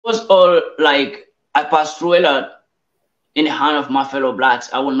was all like I passed through a lot in the hand of my fellow blacks.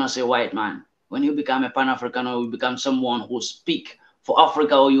 I will not say white man. When you become a Pan-African or you become someone who speak for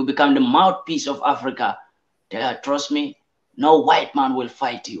Africa or you become the mouthpiece of Africa, trust me, no white man will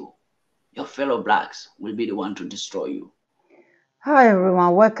fight you. Your fellow blacks will be the one to destroy you. Hi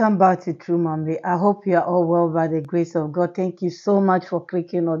everyone, welcome back to True Mommy. I hope you are all well by the grace of God. Thank you so much for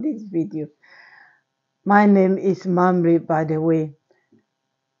clicking on this video. My name is Mamri, by the way.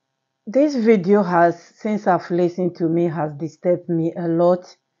 This video since I've listened to me, has disturbed me a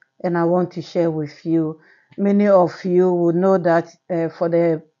lot, and I want to share with you. Many of you will know that for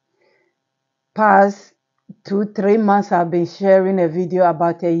the past 2-3 months, I've been sharing a video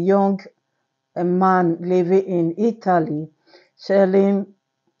about a young man living in Italy, sharing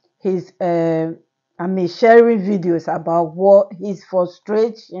sharing videos about what his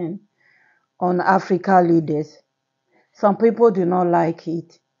frustration on Africa leaders. Some people do not like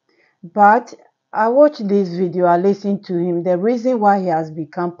it, but I watched this video, I listened to him. The reason why he has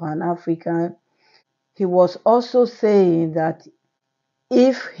become Pan-African, he was also saying that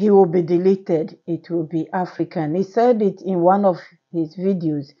if he will be deleted, it will be African. He said it in one of his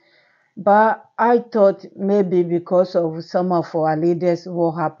videos. But I thought maybe because of some of our leaders,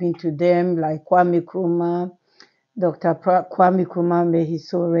 what happened to them, like Kwame Nkrumah, Kwame Nkrumah, may his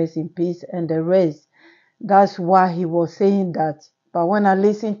soul rest in peace, and the rest. That's why he was saying that. But when I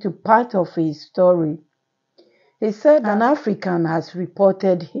listened to part of his story, he said an African has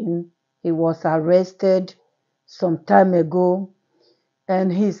reported him. He was arrested some time ago, and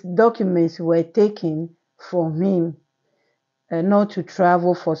his documents were taken from him not to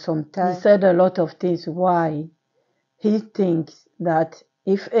travel for some time. He said a lot of things why he thinks that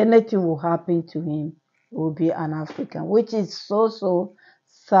if anything will happen to him, it will be an African, which is so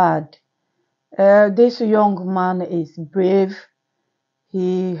sad. This young man is brave.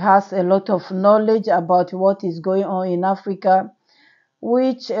 He has a lot of knowledge about what is going on in Africa,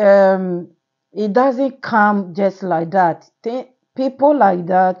 which it doesn't come just like that. People like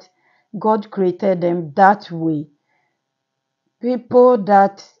that, God created them that way. People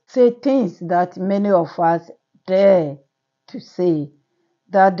that say things that many of us dare to say,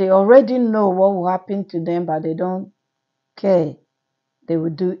 that they already know what will happen to them, but they don't care. They will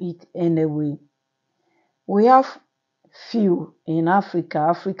do it anyway. We have few in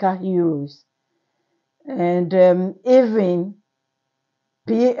Africa heroes. And even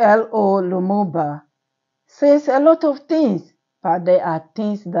PLO Lumumba says a lot of things, but there are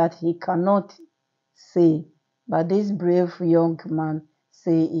things that he cannot say. But this brave young man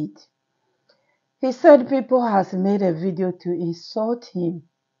say it. He said people has made a video to insult him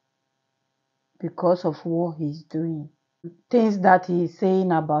because of what he's doing. Things that he's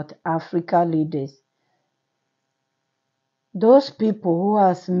saying about Africa leaders. Those people who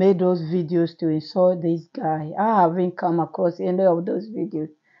has made those videos to insult this guy, I haven't come across any of those videos.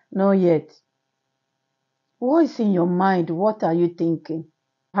 Not yet. What is in your mind? What are you thinking?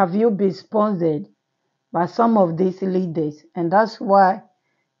 Have you been sponsored by some of these leaders? And that's why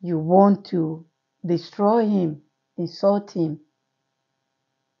you want to destroy him, insult him.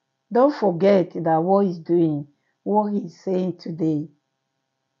 Don't forget that what he's doing, what he's saying today,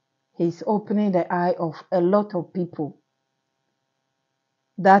 he's opening the eye of a lot of people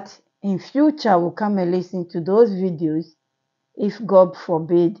that in future will come and listen to those videos if God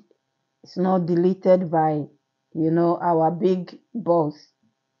forbid it's not deleted by, our big boss.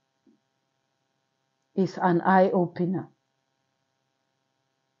 It's an eye-opener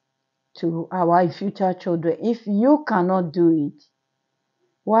to our future children. If you cannot do it,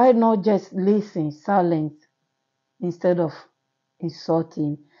 why not just listen silent instead of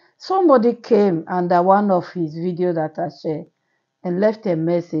insulting? Somebody came under one of his videos that I shared and left a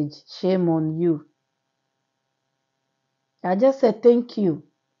message, shame on you. I just said thank you.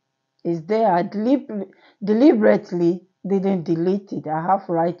 It's there. I deliberately didn't delete it. I have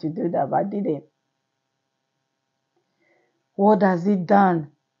right to do that, but I didn't. What has he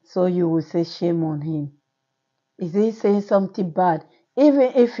done? So you will say shame on him. Is he saying something bad?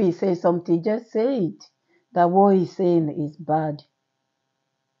 Even if he says something, just say it. That what he's saying is bad.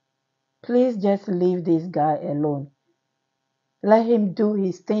 Please just leave this guy alone. Let him do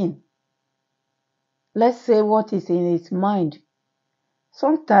his thing. Let's say what is in his mind.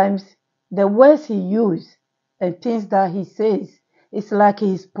 Sometimes the words he uses and things that he says, it's like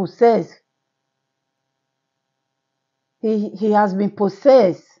he's possessed. He has been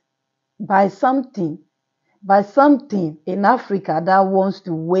possessed by something in Africa that wants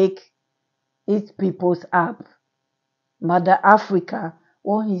to wake its peoples up. Mother Africa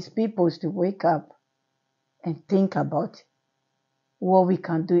wants his peoples to wake up and think about what we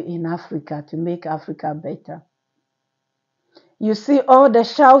can do in Africa to make Africa better. You see all the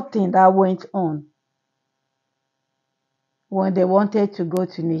shouting that went on when they wanted to go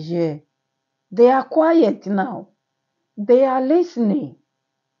to Niger. They are quiet now. They are listening.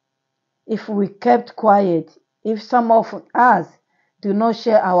 If we kept quiet, if some of us do not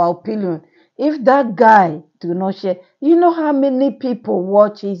share our opinion, if that guy do not share, you know how many people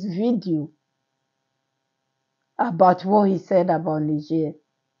watch his video about what he said about Niger?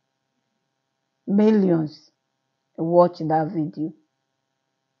 Millions watch that video,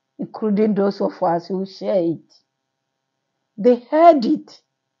 including those of us who share it. They heard it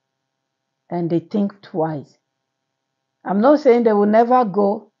and they think twice. I'm not saying they will never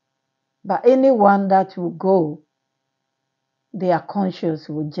go, but anyone that will go, their conscience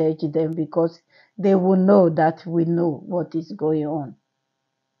will judge them because they will know that we know what is going on.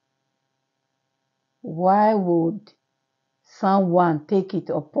 Why would someone take it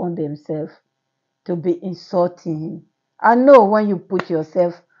upon themselves to be insulting him? I know when you put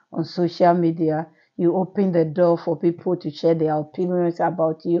yourself on social media, you open the door for people to share their opinions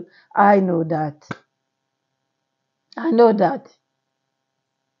about you. I know that. I know that.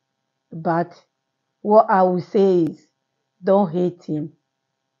 But what I will say is, don't hate him.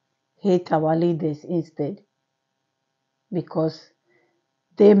 Hate our leaders instead. Because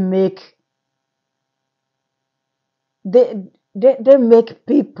they make they make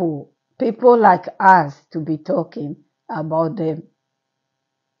people like us to be talking about them.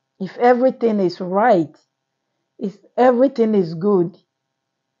 If everything is right, if everything is good,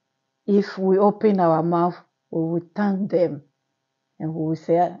 if we open our mouth, we will thank them and we will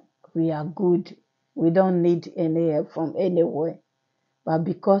say we are good. We don't need any help from anywhere. But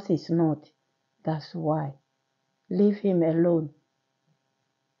because it's not, that's why. Leave him alone.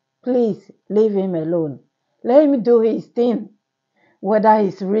 Please leave him alone. Let him do his thing. Whether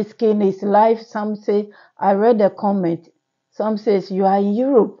he's risking his life, some say, I read a comment, some says you are in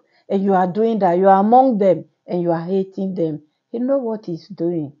Europe and you are doing that, you are among them and you are hating them. You know what he's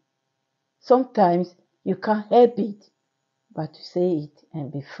doing. Sometimes you can't help it, but to say it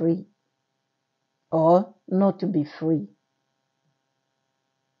and be free, or not to be free.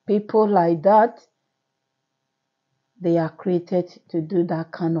 People like that, they are created to do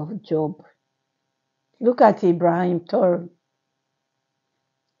that kind of job. Look at Ibrahim Traoré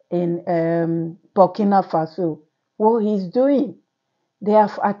in Burkina Faso, what he's doing. They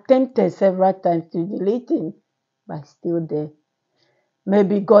have attempted several times to delete him, but still there.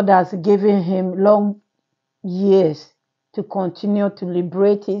 Maybe God has given him long years to continue to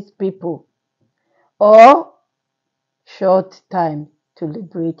liberate his people, or short time to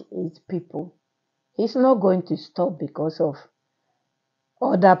liberate his people. He's not going to stop because of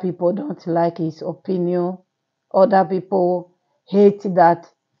other people don't like his opinion. Other people hate that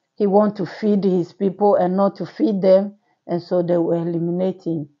he wants to feed his people and not to feed them, and so they will eliminate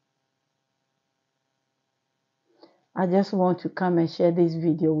him. I just want to come and share this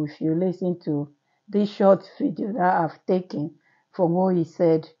video with you. Listen to this short video that I've taken from what he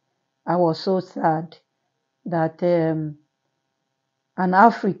said. I was so sad that an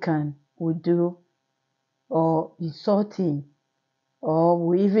African would do or insult him, or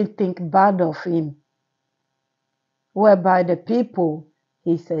we even think bad of him, whereby the people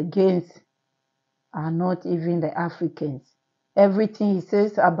he's against are not even the Africans. Everything he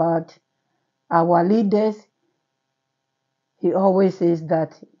says about our leaders, he always says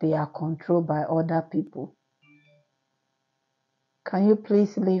that they are controlled by other people. Can you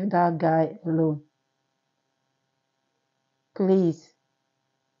please leave that guy alone? Please.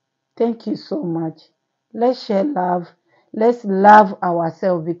 Thank you so much. Let's share love. Let's love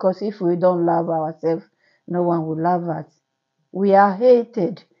ourselves, because if we don't love ourselves, no one will love us. We are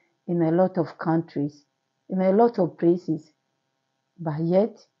hated in a lot of countries, in a lot of places, but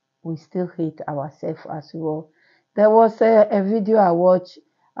yet we still hate ourselves as well. There was a video I watched.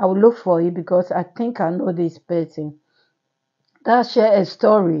 I will look for it because I think I know this person that shared a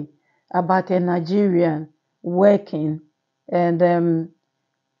story about a Nigerian working, and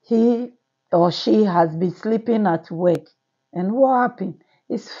he or she has been sleeping at work. And what happened?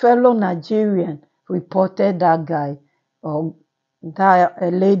 His fellow Nigerian reported that guy or that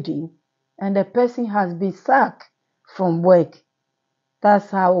lady, and the person has been sacked from work.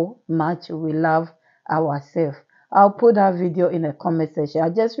 That's how much we love ourselves. I'll put that video in the comment section. I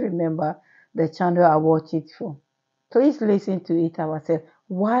just remember the channel I watch it for. Please listen to it ourselves.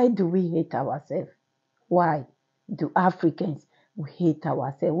 Why do we hate ourselves? Why do Africans we hate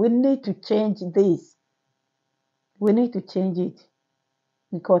ourselves? We need to change this. We need to change it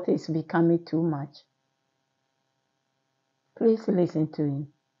because it's becoming too much. Please listen to him.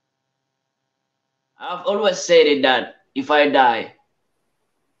 I've always said it that if I die,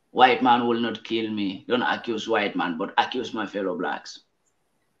 white man will not kill me. Don't accuse white man, but accuse my fellow blacks.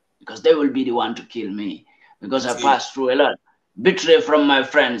 Because they will be the one to kill me. Because I passed through a lot. Betray from my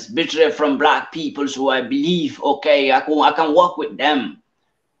friends, betray from black people who I believe, okay, I can work with them.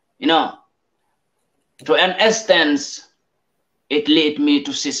 You know, to an extent, it led me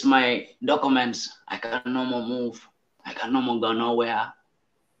to seize my documents. I can no more move. I can no more go nowhere.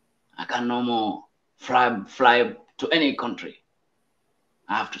 I can no more fly to any country.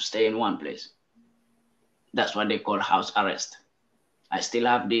 I have to stay in one place. That's what they call house arrest. I still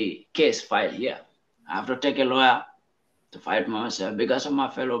have the case file here. I have to take a lawyer to fight myself because of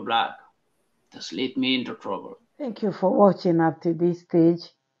my fellow black. That's lead me into trouble. Thank you for watching up to this stage.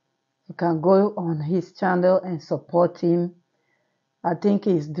 You can go on his channel and support him. I think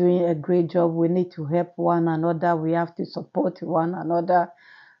he's doing a great job. We need to help one another. We have to support one another.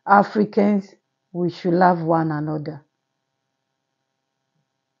 Africans, we should love one another.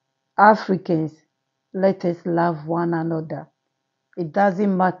 Africans, let us love one another. It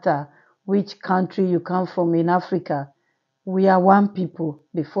doesn't matter which country you come from in Africa. We are one people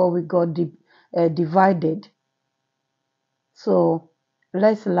before we got divided. So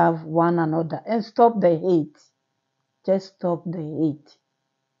let's love one another and stop the hate. Just stop the hate.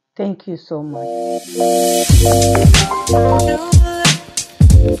 Thank you so much.